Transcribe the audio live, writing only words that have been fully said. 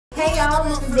Hey y'all,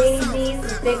 this is Dani, Dease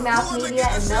with Big Mouth Media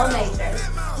and Mel Major.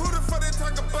 Who the fuck they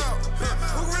talk about?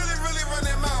 Who really run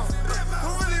their mouth?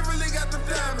 Who really got the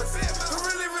diamonds? Who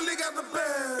really got the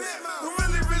bands? Who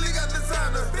really got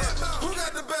designer? Who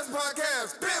got the best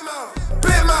podcast? Big Mouth.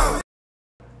 Big Mouth.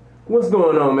 What's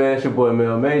going on, man? It's your boy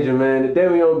Mel Major, man. Today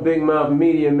we on Big Mouth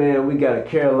Media, man. We got a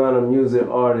Carolina music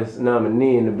artist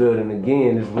nominee in the building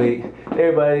again this week.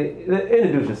 Everybody,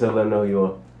 introduce yourself. Let them know who you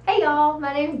are. Hey y'all,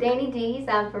 my name is Dani Dease.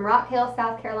 I'm from Rock Hill,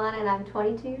 South Carolina, and I'm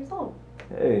 22 years old.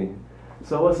 Hey,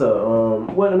 so what's up?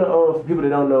 For people that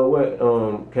don't know, what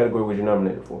category was you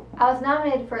nominated for? I was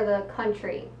nominated for the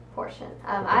country portion.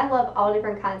 I love all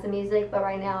different kinds of music, but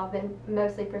right now I've been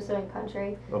mostly pursuing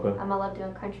country. Okay. I love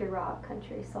doing country rock,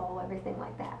 country soul, everything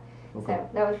like that. Okay. So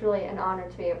that was really an honor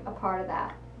to be a part of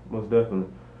that. Most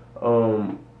definitely.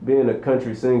 Being a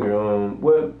country singer,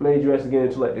 what made you actually get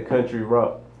into like the country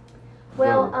rock?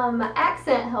 Well, my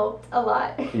accent helped a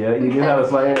lot. Yeah, you have a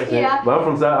slight accent. Yeah. But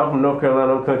I'm from North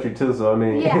Carolina. I'm country too, so I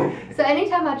mean. Yeah. So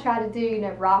anytime I try to do,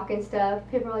 rock and stuff,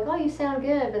 people are like, "Oh, you sound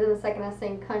good," but then the second I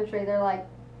sing country, they're like,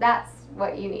 "That's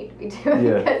what you need to be doing."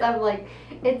 Yeah. Because I'm like,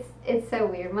 it's so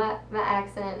weird. My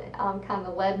accent kind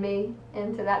of led me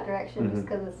into that direction just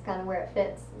because it's kind of where it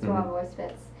fits. It's where my voice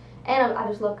fits. And I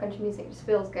just love country music. It just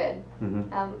feels good.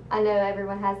 I know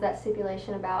everyone has that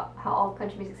stipulation about how all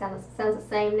country music sounds the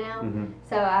same now.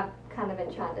 So I've kind of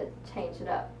been trying to change it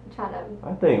up.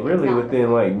 I think really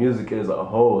within like music as a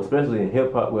whole, especially in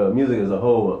hip hop, music as a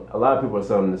whole, a lot of people are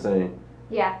sounding the same.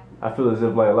 Yeah. I feel as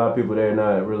if like a lot of people, they're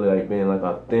not really like being like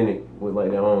authentic with like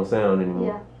their own sound anymore.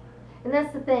 Yeah. And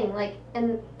that's the thing,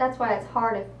 and that's why it's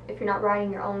hard if you're not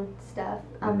writing your own stuff.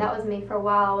 That was me for a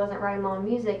while. I wasn't writing my own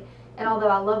music. And although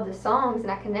I loved the songs and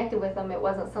I connected with them, it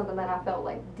wasn't something that I felt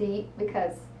like deep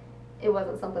because it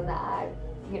wasn't something that I,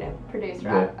 produced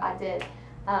or I did.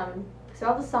 So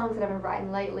all the songs that I've been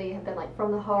writing lately have been like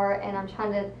from the heart, and I'm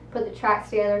trying to put the tracks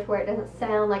together to where it doesn't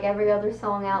sound like every other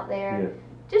song out there.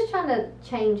 Yeah. Just trying to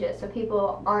change it so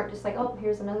people aren't just like, oh,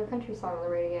 here's another country song on the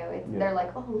radio. They're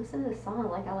like, oh, listen to this song.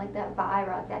 Like, I like that vibe,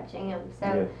 I like that jam.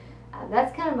 So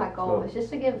that's kind of my goal, is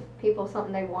just to give people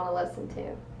something they want to listen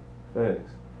to.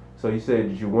 Thanks. So you said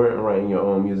that you weren't writing your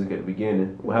own music at the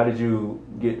beginning. Well, how did you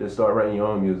get to start writing your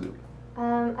own music?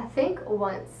 I think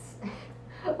once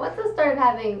I started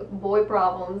having boy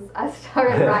problems, I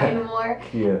started writing more.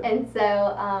 Yeah. And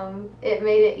so it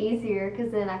made it easier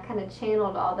because then I kind of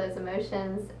channeled all those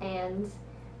emotions. And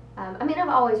I've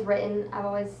always written. I've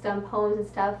always done poems and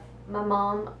stuff. My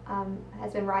mom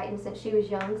has been writing since she was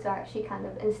young, so she kind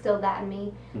of instilled that in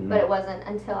me. But it wasn't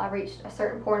until I reached a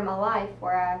certain point in my life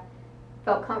where I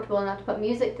felt comfortable enough to put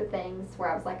music to things where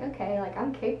I was like, okay, like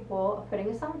I'm capable of putting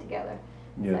a song together.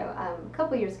 Yeah. So a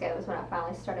couple years ago was when I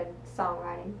finally started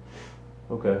songwriting.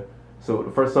 Okay. So the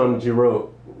first song that you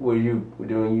wrote,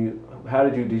 how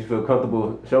did you feel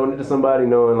comfortable showing it to somebody,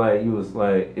 knowing like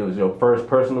it was your first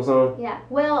personal song? Yeah.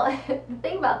 Well, the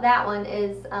thing about that one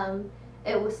is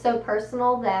it was so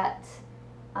personal that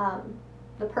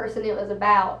the person it was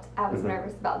about, I was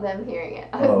nervous about them hearing it.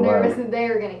 I was nervous that they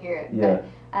were going to hear it. Yeah.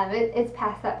 But it's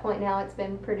past that point now. It's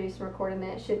been produced and recorded,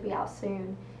 and it should be out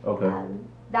soon. Okay.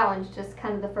 That one's just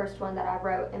kind of the first one that I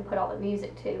wrote and put all the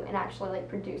music to and actually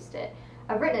produced it.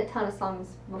 I've written a ton of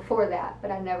songs before that,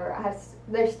 but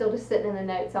they're still just sitting in the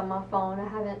notes on my phone. I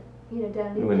haven't, done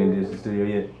anything. You went into the studio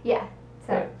yet? Yeah.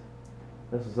 So.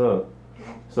 That's what's up.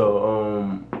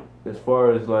 So, as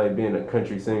far as like being a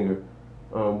country singer,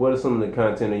 what are some of the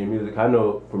content of your music? I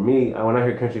know for me, when I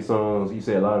hear country songs, you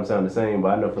say a lot of them sound the same,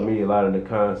 but I know for me, a lot of the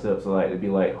concepts are like to be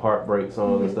like heartbreak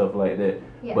songs and stuff like that.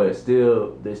 Yeah. But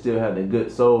they still have the good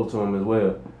soul to them as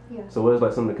well. Yeah. So what is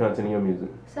like some of the content of your music?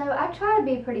 So I try to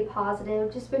be pretty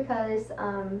positive, just because,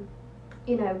 elephant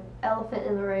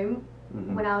in the room.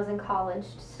 When I was in college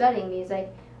studying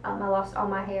music, I lost all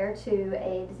my hair to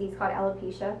a disease called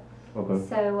alopecia. Okay.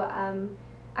 So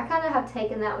I kind of have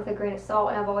taken that with a grain of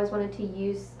salt, and I've always wanted to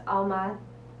use all my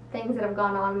things that have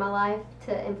gone on in my life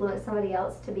to influence somebody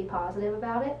else to be positive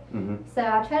about it. So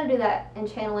I try to do that and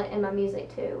channel it in my music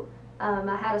too.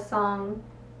 I had a song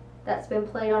that's been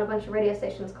played on a bunch of radio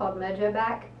stations called Mojo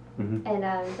Back, and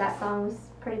that song's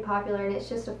pretty popular, and it's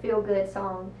just a feel-good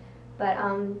song. But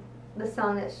the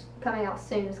song that's coming out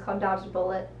soon is called Dodge a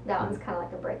Bullet. That one's kind of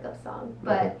like a breakup song.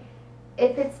 But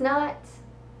if it's not,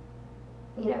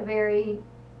 very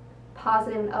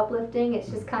positive and uplifting, it's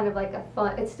just kind of like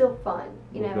it's still fun.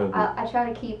 I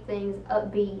try to keep things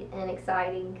upbeat and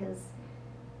exciting because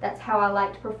that's how I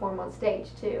like to perform on stage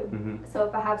too. So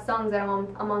if I have songs that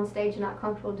I'm on stage and not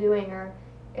comfortable doing, or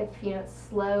if it's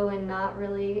slow and not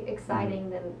really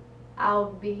exciting, then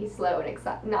I'll be slow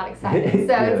and not excited.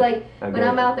 So it's like when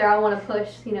I'm out there, I want to push,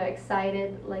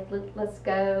 excited, like let's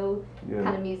go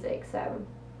kind of music. So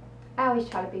I always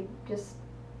try to just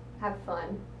have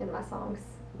fun in my songs.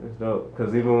 It's dope,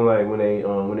 cause even like when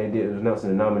they did announcing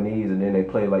the nominees and then they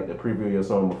played like the preview of your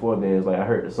song before then, it's like I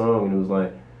heard the song and it was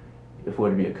like, for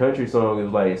it to be a country song, it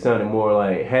was like it sounded more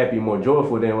like happy, more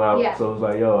joyful than so it was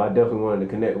like, yo, I definitely wanted to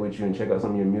connect with you and check out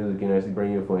some of your music and actually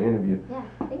bring you in for an interview. Yeah,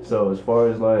 thank you. So as far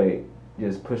as like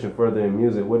just pushing further in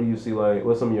music, what do you see like?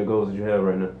 What's some of your goals that you have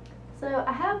right now? So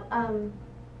I have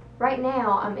right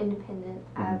now I'm independent.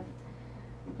 I've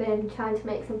been trying to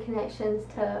make some connections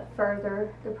to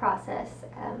further the process.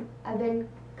 I've been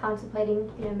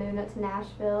contemplating, moving up to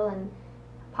Nashville and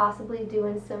possibly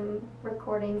doing some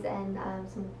recordings and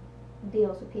some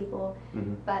deals with people.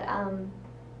 But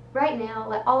right now,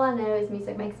 like all I know is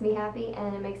music makes me happy,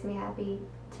 and it makes me happy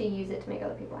to use it to make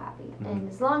other people happy. And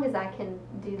as long as I can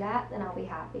do that, then I'll be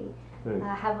happy.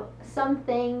 I have some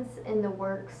things in the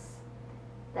works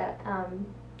that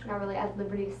not really at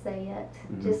liberty to say yet.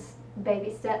 Just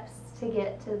baby steps to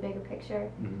get to the bigger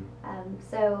picture.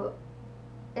 So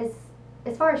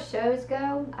as far as shows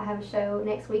go, I have a show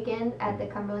next weekend at the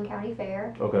Cumberland County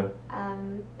Fair. Okay.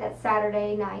 That's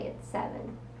Saturday night at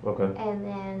 7. Okay. And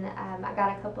then I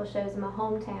got a couple of shows in my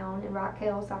hometown in Rock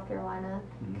Hill, South Carolina,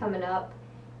 coming up,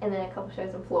 and then a couple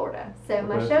shows in Florida. So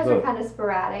my shows are kind of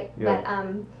sporadic, but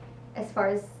as far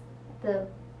as the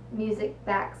music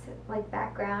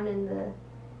background and the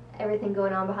everything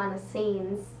going on behind the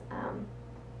scenes,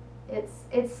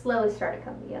 it's slowly starting to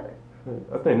come together.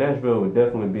 I think Nashville would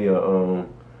definitely be a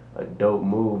dope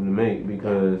move to make,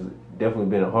 because definitely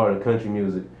been a heart of country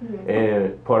music,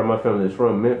 and part of my family is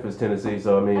from Memphis, Tennessee.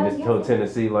 So I mean, this whole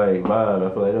Tennessee like vibe,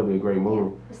 I feel like that'll be a great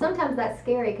move. Sometimes that's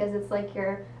scary because it's like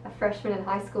you're a freshman in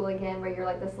high school again, where you're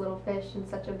like this little fish in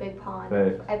such a big pond.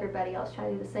 Everybody else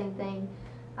trying to do the same thing,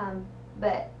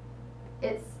 but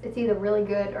it's either really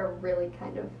good or really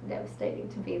kind of devastating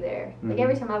to be there. Like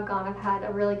every time I've gone, I've had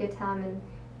a really good time and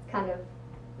kind of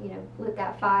lit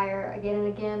that fire again and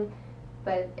again.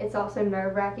 But it's also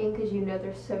nerve-wracking because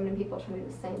there's so many people trying to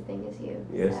do the same thing as you.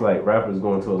 Yeah, it's like rappers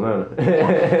going to Atlanta.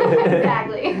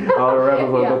 Exactly. All the rappers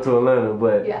want to go to Atlanta,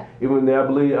 but even there,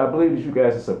 I believe that you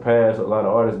guys have surpassed a lot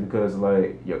of artists because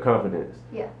like your confidence.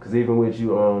 Yeah. Because even with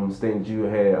you stating you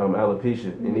had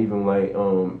alopecia, and even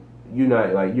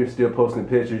like you're still posting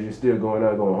pictures, you're still going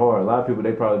out going hard. A lot of people,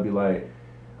 they probably be like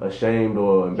ashamed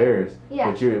or embarrassed,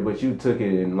 but you took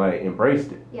it and like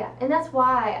embraced it. Yeah, and that's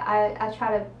why I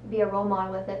try to be a role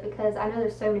model with it, because I know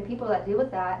there's so many people that deal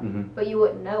with that, but you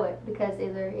wouldn't know it because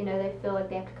either they feel like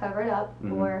they have to cover it up,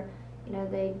 or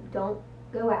they don't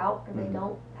go out, or they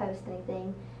don't post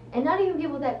anything. And not even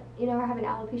people that are having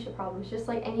alopecia problems, just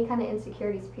like any kind of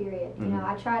insecurities period.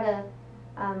 I try to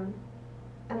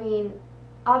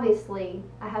obviously,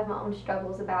 I have my own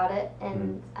struggles about it,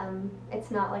 and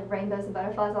it's not like rainbows and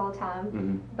butterflies all the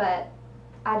time, but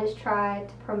I just try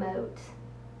to promote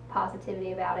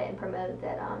positivity about it and promote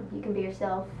that you can be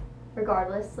yourself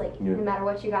regardless, like no matter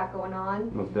what you got going on.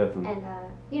 Most definitely.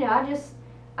 And I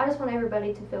just want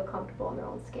everybody to feel comfortable in their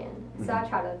own skin. So I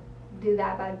try to do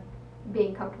that by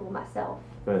being comfortable myself.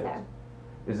 Right. So.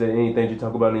 Is there anything you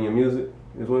talk about in your music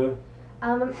as well?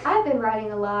 I've been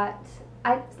writing a lot.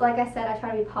 Like I said, I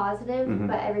try to be positive,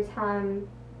 but every time,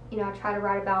 I try to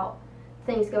write about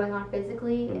things going on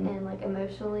physically and like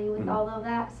emotionally with all of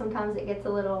that. Sometimes it gets a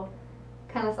little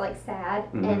kind of like sad,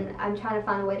 and I'm trying to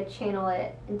find a way to channel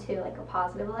it into like a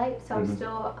positive light. So I'm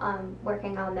still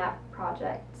working on that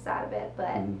project side of it, but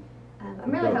I'm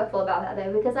really hopeful about that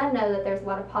though, because I know that there's a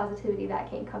lot of positivity that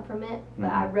can come from it.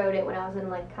 But I wrote it when I was in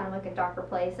like kind of like a darker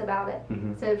place about it,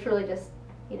 so it's really just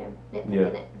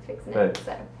nitpicking it and fixing it.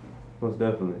 So. Most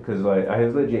definitely, because like I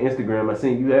was looking at your Instagram, I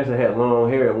seen you actually had long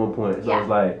hair at one point, so it's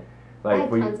like I had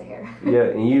tons of hair. Yeah,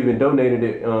 and you even donated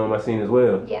it. I seen as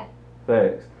well. Yeah.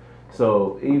 Facts.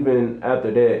 So even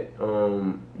after that,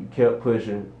 you kept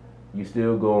pushing. You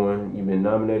still going. You've been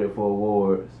nominated for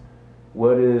awards.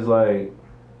 What is like?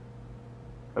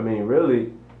 I mean,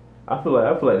 really, I feel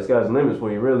like the sky's the limit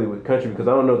for you, really, with country, because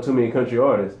I don't know too many country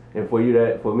artists, and for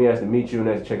me actually meet you and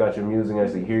actually check out your music and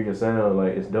actually hear your sound,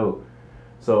 like it's dope.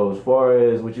 So as far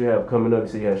as what you have coming up, you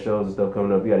see you have shows and stuff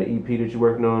coming up. You got an EP that you're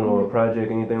working on, or a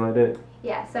project, anything like that?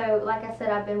 Yeah, so like I said,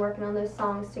 I've been working on those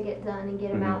songs to get done and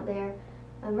get them out there.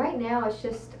 Right now, it's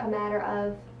just a matter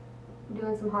of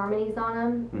doing some harmonies on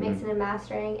them, mixing and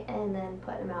mastering, and then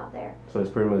putting them out there. So it's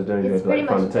pretty much done. It's pretty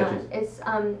much done. It's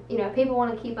people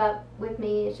want to keep up with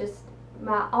me. It's just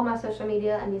all my social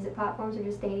media and music platforms are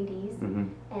just Dani Dease, Mm-hmm.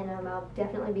 and I'll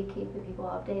definitely be keeping people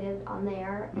updated on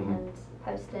there Mm-hmm. and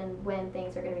posting when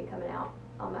things are going to be coming out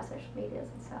on my social medias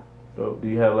and stuff. So, do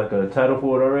you have like a title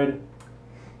for it already?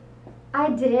 I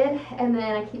did, and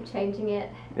then I keep changing it.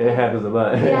 It happens a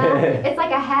lot. Yeah, it's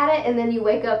like I had it, and then you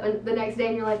wake up and the next day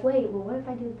and you're like, wait, well, what if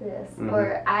I did this? Mm-hmm.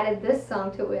 Or added this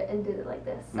song to it and did it like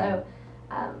this. So,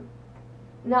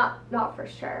 not for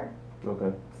sure.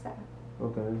 Okay. So.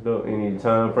 Okay, that's dope. Any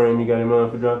time frame you got in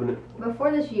mind for dropping it?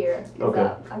 Before this year is Okay.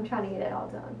 up, I'm trying to get it all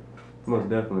done. Most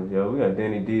definitely. Yeah, we got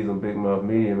Dani Dease on Big Mouth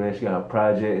Media, man. She got a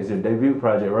project. It's your debut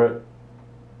project, right?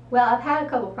 Well, I've had a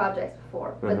couple projects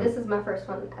before, but Mm-hmm. this is my first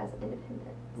one as an independent.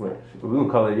 What? We gonna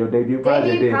call it your debut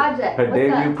project. Debut then. project. Her What's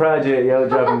debut up? project, y'all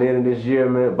dropping the end of this year,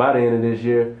 man. By the end of this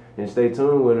year, and stay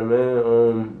tuned with it,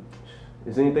 man.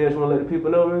 Is there anything else you wanna let the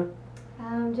people know,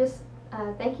 man? Just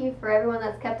thank you for everyone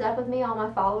that's kept up with me, all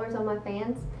my followers, all my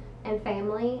fans and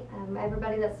family,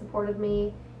 everybody that supported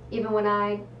me, even when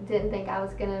I didn't think I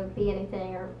was gonna be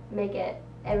anything or make it.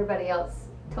 Everybody else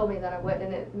told me that I would,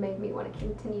 and it made me want to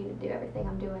continue to do everything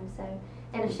I'm doing. So,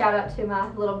 and a shout out to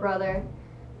my little brother,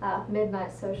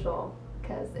 Midnight Social,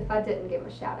 because if I didn't give him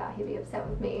a shout out, he'd be upset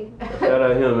with me. Shout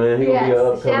out him, man. He gonna be an Yes,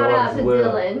 upcoming shout out artist to as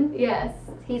well. Dylan. Yes,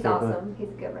 he's Certified. awesome. He's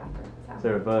a good rapper. So.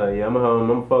 Certified. Yeah, I'm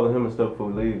gonna follow him and stuff before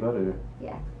we leave out of here.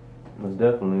 Yeah. Most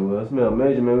definitely. Well, smell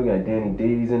major, man. We got Dani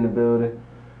Dease in the building.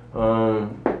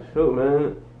 Shoot,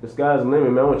 man. The sky's the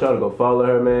limit, man. I want y'all to go follow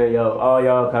her, man. Y'all, all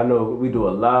y'all, I know we do a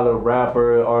lot of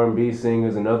rapper, R&B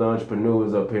singers, and other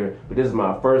entrepreneurs up here. But this is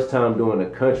my first time doing a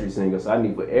country singer, so I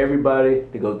need for everybody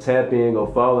to go tap in, go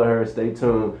follow her, stay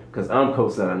tuned, cause I'm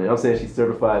co-signing. I'm saying she's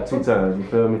certified 2 times. You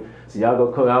feel me? So y'all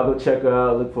go check her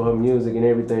out, look for her music and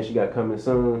everything she got coming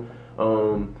soon.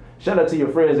 Shout out to your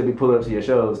friends that be pulling up to your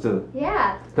shows too.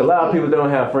 Yeah. Cause a lot of people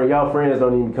don't have friends. Y'all friends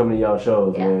don't even come to y'all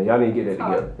shows, Yeah. man. Y'all need to get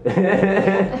that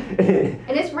together.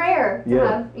 And it's rare to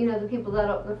Yeah. have,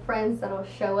 the friends that'll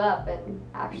show up and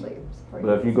actually support you.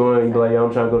 But if you're going, you be like, yo,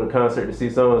 I'm trying to go to a concert to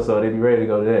see so-and-so, they be ready to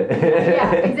go to that.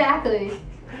 Yeah, exactly.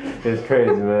 It's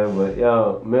crazy, man. But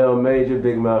yo, Mel Major,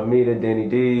 Big Mouth Media, Dani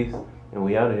Dease, and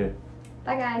we out of here.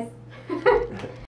 Bye, guys.